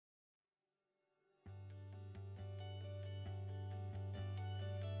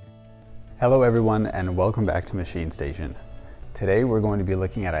Hello everyone and welcome back to MachineStation. Today we're going to be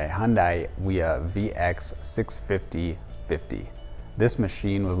looking at a Hyundai Wia VX-650. This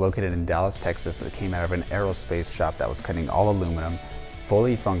machine was located in Dallas, Texas. It came out of an aerospace shop that was cutting all aluminum,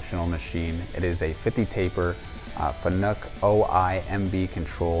 fully functional machine. It is a 50 taper Fanuc OI MPG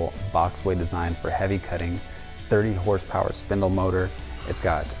Control boxway design for heavy cutting, 30 horsepower spindle motor. It's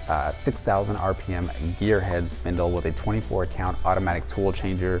got 6,000 RPM gear head spindle with a 24 count automatic tool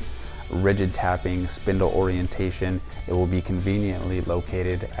changer, rigid tapping, spindle orientation. It will be conveniently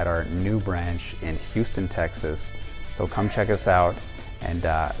located at our new branch in Houston, Texas. So come check us out, and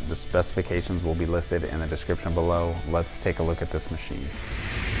the specifications will be listed in the description below. Let's take a look at this machine.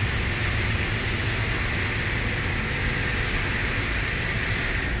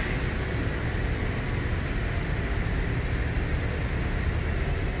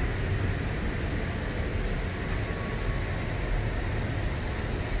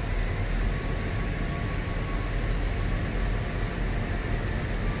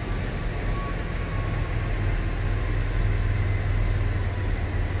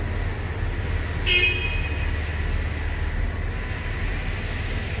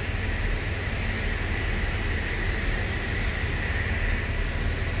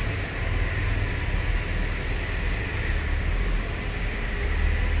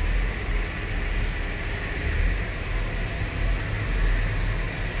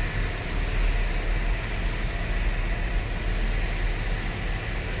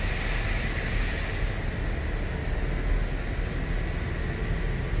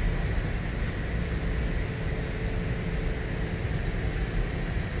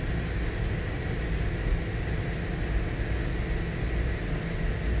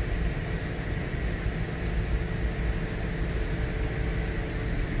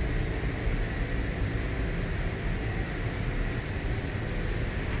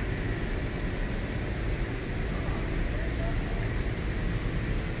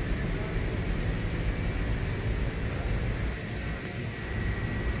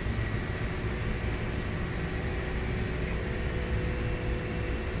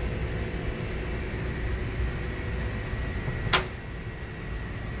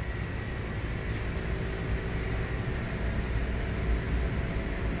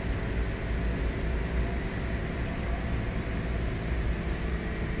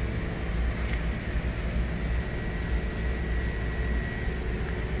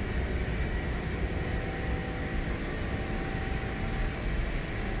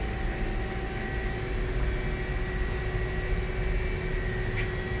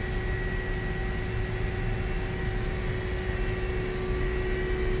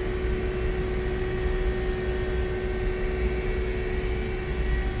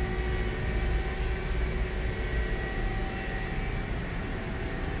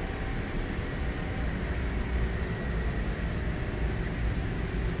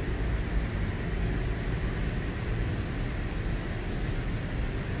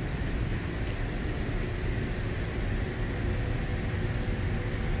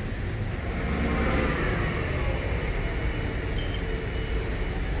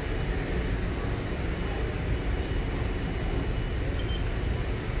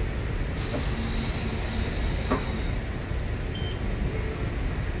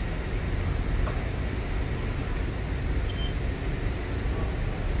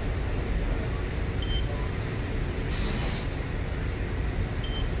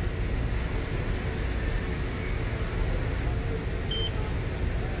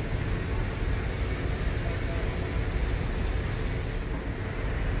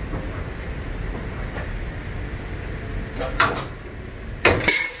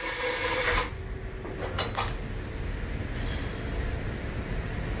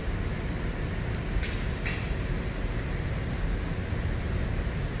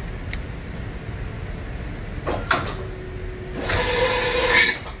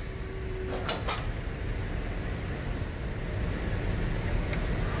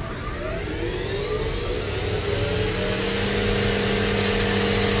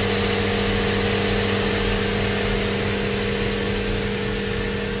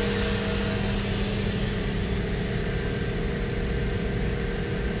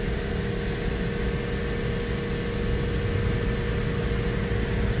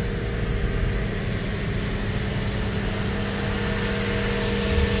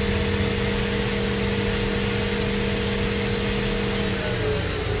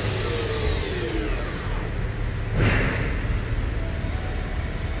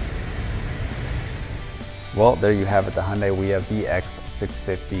 Well, there you have it, the Hyundai Wia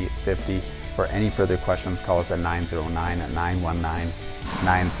VX-650. For any further questions, call us at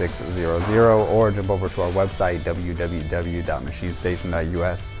 909-919-9600 or jump over to our website,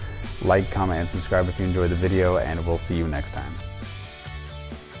 www.machinestation.us. Like, comment, and subscribe if you enjoyed the video, and we'll see you next time.